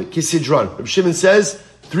regalim kisidran. Rabbi Shimon says,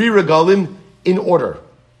 3 regalim in order.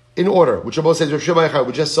 In order, which Rabbi says, we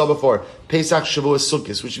just saw before, Pesach, Shavuos,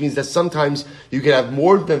 Sukkot, which means that sometimes you can have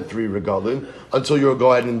more than 3 regalim until you'll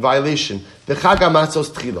go ahead in violation. The Chag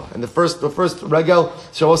HaMatzos Tchila, and the first regal,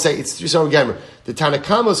 so we'll say it's 3 so again. The Tanna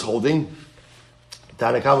Kama is holding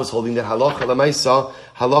that halacha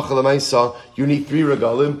l'maisa, you need 3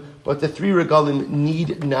 regalim, but the 3 regalim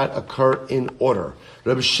need not occur in order.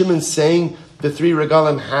 Rabbi Shimon saying the 3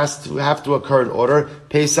 regalim have to occur in order.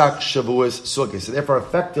 Pesach, Shavuos, Sukkot. So therefore,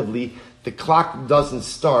 effectively, the clock doesn't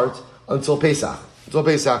start until Pesach.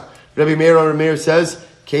 Rabbi Meir says,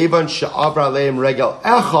 Kevan she'avra aleim regel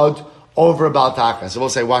echad over Baal Ta'acher. So we'll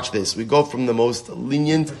say, watch this. We go from the most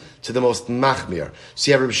lenient to the most machmir. So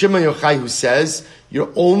you have Rabbi Shimon Yochai who says,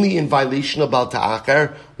 you're only in violation of Baal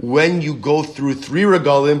Ta'acher when you go through 3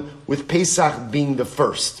 regalim with Pesach being the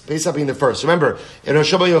first. Remember, in Rabbi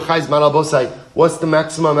Shimon Yochai's Manal Bosai, what's the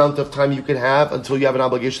maximum amount of time you can have until you have an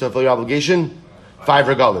obligation to fulfill your obligation? 5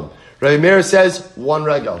 regalim. Rabbi Meir says, 1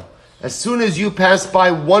 regal. As soon as you pass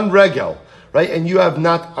by 1 regal, right, and you have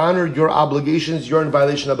not honored your obligations, you're in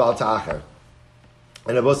violation of Baal Ta'acher.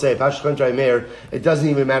 And I will say, it doesn't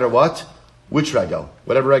even matter which regal,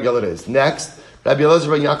 whatever regal it is. Next, Rabbi Elazar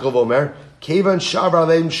ben Yaakov Omer, Kevan Shavar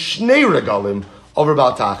Aleim Shnei Regalim over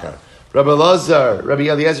Baal Ta'acher. Rabbi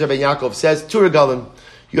Eliezer ben Yaakov says, 2 regalim.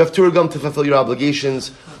 You have 2 regalim to fulfill your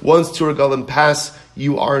obligations. Once 2 regalim pass,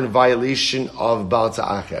 you are in violation of Baal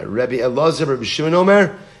Ta'acher. Rabbi Elazar, Rabbi Shimon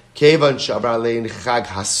Omer, Kevan Shavar Aleim Chag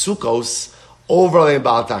Hasukos over Aleim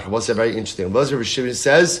Baal Ta'acher. What's that? Very interesting. Rabbi Shimon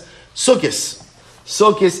says, Sukkos.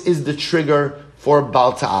 Sukkot is the trigger for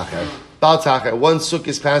Baal Ta'acher. Baal Ta'acher. Once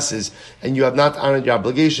Sukkot passes and you have not honored your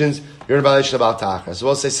obligations, you're in violation of Baal Ta'acher. So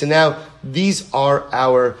we'll say, so now, these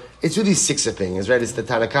are it's really 6 opinions, right? It's the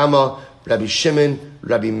Tanna Kama, Rabbi Shimon,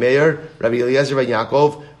 Rabbi Meir, Rabbi Eliezer ben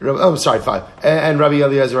Yaakov, 5, and Rabbi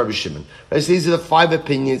Eliezer, Rabbi Shimon. Right? So these are the 5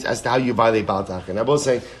 opinions as to how you violate Baal Ta'acher. And I will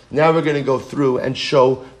say, now we're going to go through and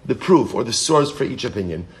show the proof or the source for each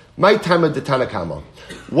opinion. My time at the Tanna Kama.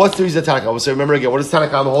 What's the reason of Tanna Kama? So remember again, what does Tanna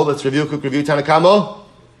Kama hold? Let's quick review Tanna Kama.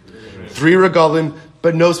 3 regalim,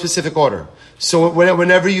 but no specific order. So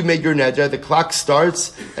whenever you make your neder, the clock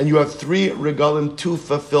starts and you have 3 regalim to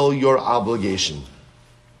fulfill your obligation.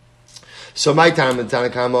 So my time in Tanna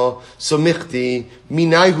Kama, so michti,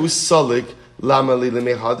 minayhu salik, lama li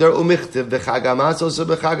lemehadar, umichtiv, b'chag hamatzos,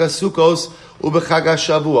 b'chag hasukos, u'b'chag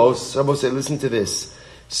hashavuos. Rabbi say, listen to this.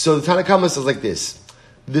 So the Tanna Kama says like this.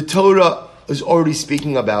 The Torah is already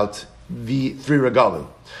speaking about the 3 regalim,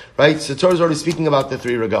 right? So the Torah is already speaking about the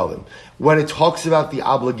 3 regalim. When it talks about the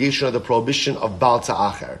obligation or the prohibition of Baal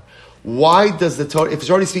Ta'acher, why does the Torah, if it's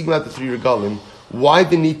already speaking about the 3 regalim, why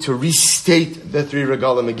the need to restate the 3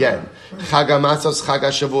 regalim again? Chag HaMatzos, Chag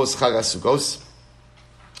HaShavuos, Chag HaSukos,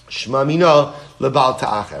 Shema Mina leBaal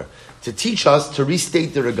Ta'acher. To teach us to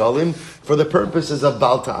restate the regalim for the purposes of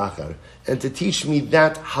Baal Ta'acher. And to teach me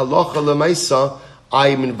that halacha l'maisa, I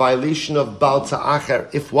am in violation of Baal Ta'acher.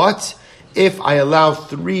 If what? If I allow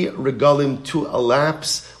 3 regalim to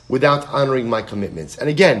elapse without honoring my commitments. And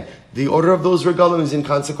again, the order of those regalim is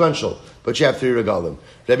inconsequential, but you have 3 regalim.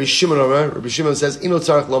 Rabbi Shimon says, Ino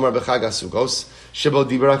tzarech lomar b'chag hasukos, shebo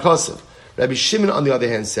diber hakosev. Rabbi Shimon, on the other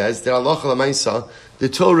hand, says that halacha l'maisa, the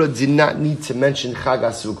Torah did not need to mention Chag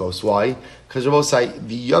HaSukos. Why? Because Rabbi say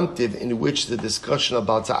the Yom Tiv in which the discussion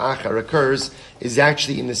about Ta'acher occurs is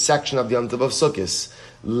actually in the section of the Yom Tiv of Sukkos.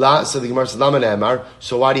 So the Gemara says, Lama ne'emar,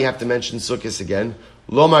 so why do you have to mention Sukkos again?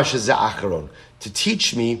 Lomar shezeh acharon. To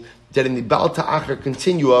teach me that in the Baal Ta'acher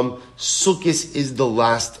continuum, Sukkos is the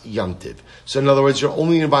last Yom Tiv. So in other words, you're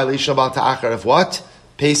only in violation of Baal Ta'acher of what?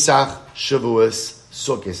 Pesach, Shavuos,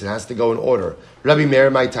 Sukkos. It has to go in order. Rabbi Meir,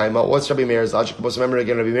 my time. What's Rabbi Meir's logic? Most remember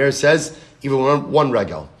again, Rabbi Meir says, even one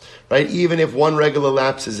regel. Right? Even if one regel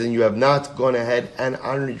elapses and you have not gone ahead and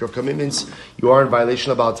honored your commitments, you are in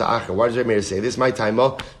violation of Baal Ta'achar. Why does Rabbi Meir say this? My time.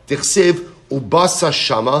 Tichsiv ubasa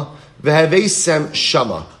shama v'havesem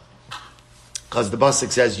shama. Because the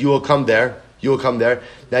Pasuk says, you will come there. You will come there.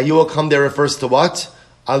 Now, you will come there refers to what?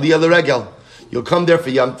 Aliyah l'regel. You'll come there for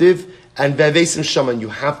Yom Tiv, and ve'vesim shaman, you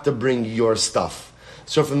have to bring your stuff.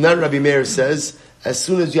 So from that, Rabbi Meir says, as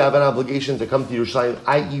soon as you have an obligation to come to Yerushalayim,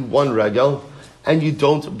 i.e. one regel, and you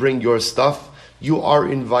don't bring your stuff, you are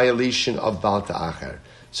in violation of Baal Ta'achar.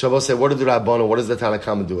 So I will say, what did the Rabbanon, what does the Tanna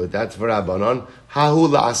Kama do with that? For Rabbanon, hahu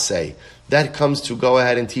la'aseh. That comes to go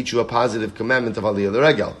ahead and teach you a positive commandment of Aliyah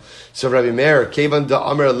l'regel. So Rabbi Meir, kevan da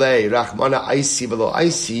amar le, rachmana aisi v'lo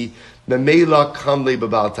aisi, memela kamle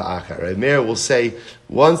b'Baal Ta'achar. Rabbi Meir will say,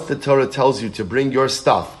 once the Torah tells you to bring your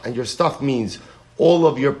stuff, and your stuff means all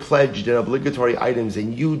of your pledged and obligatory items,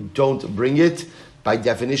 and you don't bring it, by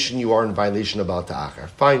definition, you are in violation of Baal Ta'achar.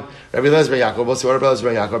 Fine. Rabbi Eliezer ben Yaakov, we'll see what Rabbi Eliezer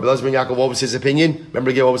ben Yaakov. Rabbi Eliezer ben Yaakov, what was his opinion?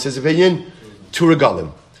 Remember again, what was his opinion? Two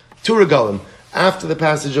regalim. Two regalim. After the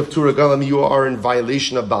passage of Two regalim, you are in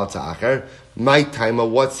violation of Baal Ta'achar. My timer,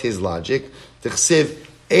 what's his logic? T'chsiv,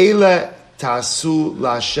 eile ta'asu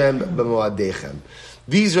la'Hashem b'mo'adechem.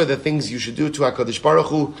 These are the things you should do to HaKadosh Baruch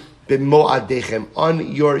Hu b'mo'adechem,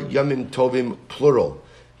 on your Yomim Tovim, plural.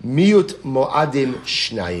 Miut mo'adim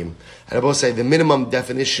shnayim. And I will say the minimum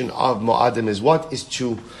definition of mo'adim is what? Is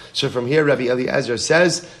two. So from here, Rabbi Eliezer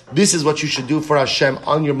says, this is what you should do for Hashem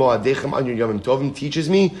on your mo'adechem, on your Yomim Tovim. Teaches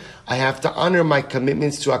me, I have to honor my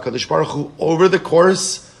commitments to HaKadosh Baruch Hu over the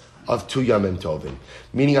course of two Yomim Tovim.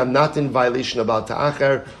 Meaning I'm not in violation of Baal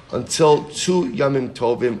Ta'achar until two Yomim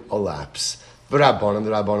Tovim elapse. The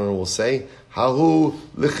Rabbanon will say, Hahu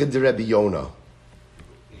lichid Rabbi Yonah.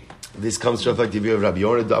 This comes to reflect the view of Rabbi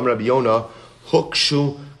Yonah. Da'am Rabbi Yonah,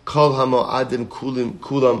 hukshu kol ha'mo'adim kulam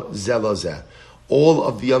zelazeh. All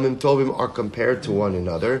of the Yomim Tovim are compared to one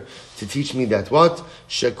another to teach me that what?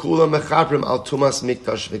 Shekulam mechaprim al tumas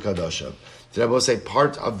mikdash v'kadashav. Did I will say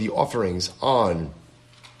part of the offerings on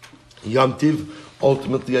Yom Tiv,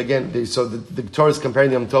 ultimately again, so the Torah is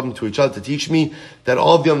comparing the Yom Tovim to each other to teach me that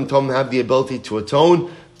all of the Yom Tovim have the ability to atone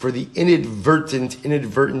for the inadvertent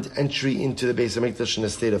entry into the Beis HaMikdash in a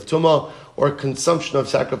state of Tumah, or consumption of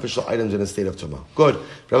sacrificial items in a state of Tumah. Good.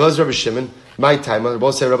 Rabbi Eliezer Rabbi Shimon, my time, I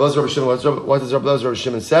will say Rabbi Eliezer Rabbi Shimon, what does Rabbi Eliezer Rabbi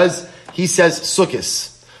Shimon says? He says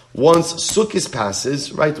Sukkos. Once Sukkos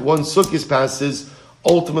passes, right,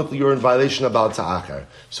 ultimately you're in violation of Baal Ta'achar.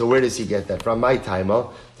 So where does he get that from? My time,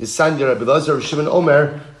 the Sanya Rabbi Eliezer Rabbi Shimon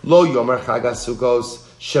Omer, Lo Yomer Chag HaSukkos,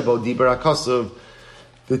 Shebo Diber HaKosuv.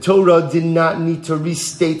 The Torah did not need to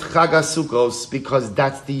restate Chag HaSukkos because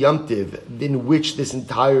that's the Yom Tiv in which this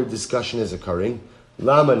entire discussion is occurring.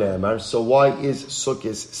 Lama Ne'amar, so why is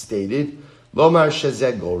Sukkos stated? Lomar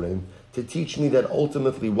Shezeh Gorim, to teach me that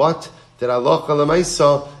ultimately what? That Allah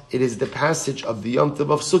L'maisa, it is the passage of the Yom Tiv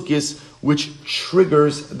of Sukkos which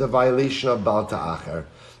triggers the violation of Baal Ta'achar.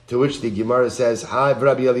 To which the Gemara says, Hi,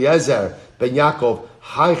 Rabbi Eliezer ben Yaakov,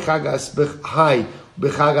 Hi Chag Hi.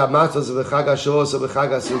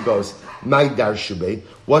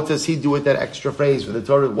 What does he do with that extra phrase where the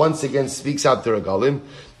Torah once again speaks out to Regalim?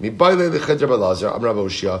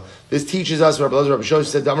 This teaches us, Rabbi Elazar Rabbi Shimon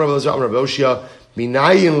said,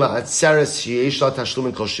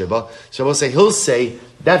 so we'll say, he'll say,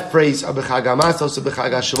 that phrase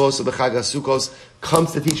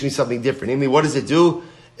comes to teach me something different. Namely, what does it do?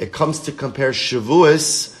 It comes to compare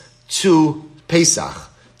Shavuos to Pesach.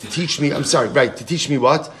 To teach me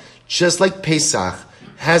what? Just like Pesach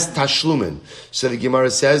has Tashlumin. So the Gemara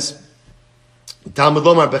says, Talmud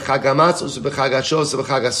Lomar b'chag hamatzos b'chag hashos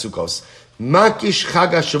b'chag hasukos. Makish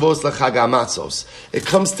chag hashavos l'chag hamatzos. It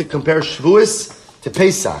comes to compare Shavuos to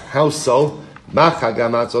Pesach. How so? Machag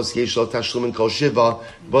hamatzos yesh lo Tashlumin kol shiva.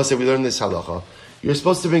 We learn this halacha. You're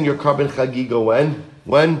supposed to bring your carbon chagiga when?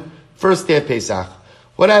 When? First day of Pesach.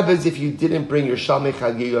 What happens if you didn't bring your Shalmei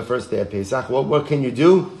Chagiga first day of Pesach? What can you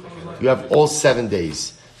do? You have all 7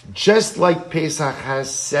 days. Just like Pesach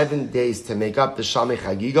has 7 days to make up the Shalmei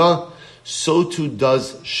Chagiga, so too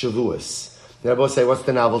does Shavuos. Now, I will say, what's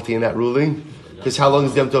the novelty in that ruling? Because how long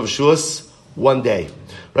is the Yom Tov Shavuos? 1 day.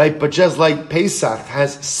 Right? But just like Pesach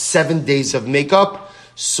has 7 days of makeup,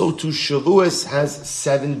 so too Shavuos has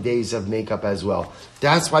 7 days of makeup as well.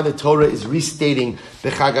 That's why the Torah is restating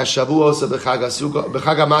B'chag HaShavuos, B'chag HaSukkos,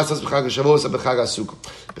 B'chag HaMatzos, B'chag HaShavuos, B'chag HaSukkos.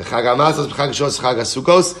 B'chag HaMatzos, B'chag HaShavuos, B'chag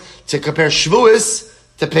HaSukkos, to compare Shavuos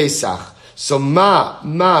to Pesach. So B'chag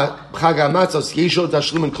HaMatzos, Yeshot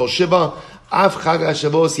Tashlumin Kol Shiva, Av Chag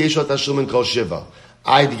HaShavuos, Yeshot Tashlumin Kol Shiva.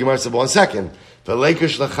 The Gemara said, 1 second.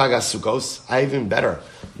 V'leikesh l'chag HaSukkos. Even better.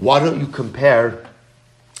 Why don't you compare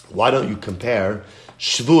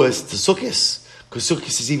Shavuos to Sukkos? Because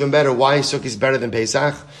Sukkos is even better. Why is Sukkos better than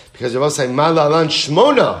Pesach? Because Rabbi say, Malalan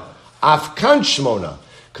Shmona, Afkan Shmona.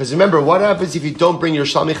 Because remember, what happens if you don't bring your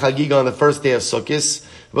Shalmi Chagiga on the first day of Sukkos?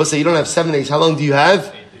 Rabbi say, you don't have 7 days. How long do you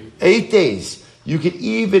have? 8 days. You could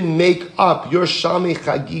even make up your Shalmi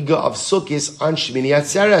Chagiga of Sukkos on Shmini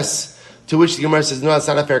Atzeres. To which the Gemara says, no, that's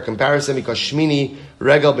not a fair comparison because Shmini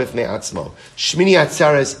Regal Bifnei Atzmo. Shmini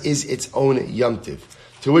Atzeres is its own Yom Tiv.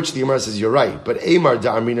 To which the Gemara says, you're right. But Eimar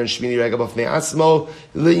Da'amrinan Shmini Regal Bifnei Atzmo,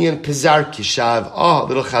 Linyan Pizar Kishav,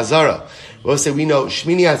 little Chazara. We'll say, we know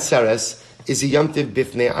Shmini Atzeres is a Yom Tiv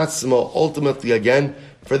Bifnei Atzmo, ultimately again,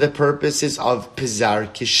 for the purposes of Pizar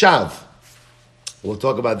Kishav. We'll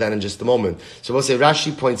talk about that in just a moment. So we'll say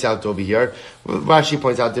Rashi points out over here. Rashi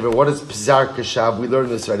points out different. What is Pizar Kishav? We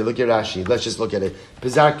learned this already. Look at Rashi. Let's just look at it.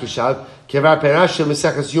 Pizar Kishav. Kevar Perashim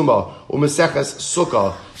Meseches Yuma Umeseches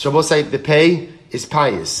Sukkah. So we'll say the pay is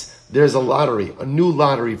pious. There's a lottery, a new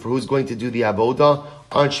lottery for who's going to do the Avodah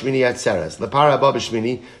on Shmini Atzeres. Lepara Abba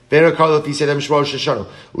B'Shmini. Ve'er Karlo Tisedem Shmor Shoshanu.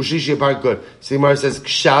 Ushlishi Apar Good. So the Gemara says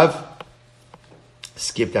Kshav.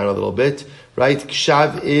 Skip down a little bit. Right?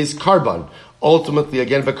 Kshav is Karban. Ultimately,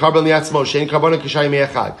 again, it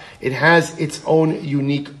has its own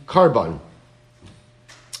unique carbon.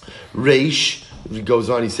 Reish, he goes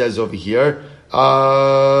on, he says over here,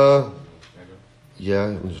 I'm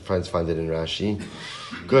trying to find it in Rashi.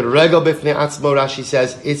 Good. Regal bifnei atzmo, Rashi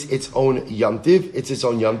says, it's its own yomtiv. It's its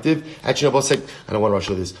own yomtiv. Actually, no, I don't want to rush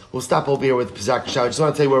over this. We'll stop over here with Pizak Shav. I just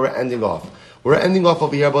want to tell you where we're ending off. We're ending off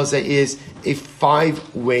over here, is a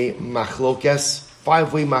five-way machlokes,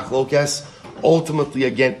 ultimately,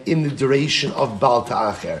 again, in the duration of Baal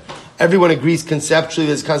Ta'acher. Everyone agrees conceptually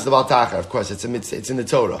there's concept of Baal Ta'acher. Of course, it's in the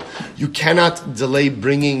Torah. You cannot delay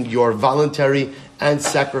bringing your voluntary and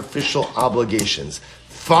sacrificial obligations.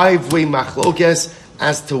 Five-way machlokes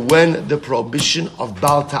as to when the prohibition of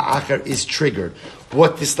Baal Ta'acher is triggered.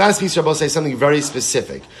 What this last piece, Rabbi says something very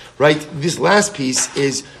specific, right? This last piece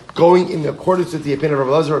is going in accordance with the opinion of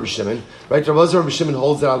Rabbi Elazar Rabbi Shimon, right? Rabbi Elazar Rabbi Shimon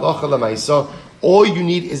holds that halacha l'maisa. All you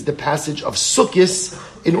need is the passage of Sukkos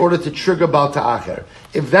in order to trigger Baal Ta'acher.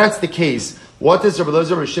 If that's the case, what does Rabbi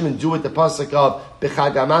Elazar Rabbi Shimon do with the pasuk of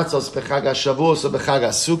B'chag HaMatzos, B'chag HaShavuos, or B'chag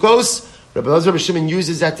HaSukkos? Rabbi Elazar Rabbi Shimon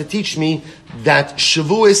uses that to teach me that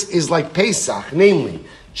Shavuos is like Pesach, namely,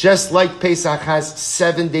 just like Pesach has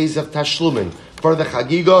 7 days of Tashlumin for the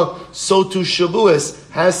Chagiga, so too Shavuos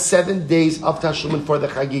has 7 days of Tashlumin for the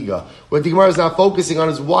Chagiga. What the Gemara is now focusing on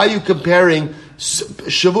is why are you comparing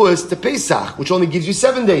Shavuos to Pesach, which only gives you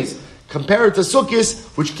 7 days. Compare it to Sukkos,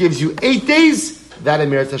 which gives you 8 days. That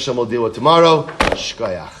Emir Hashem will deal with tomorrow.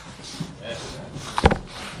 Shkoyach.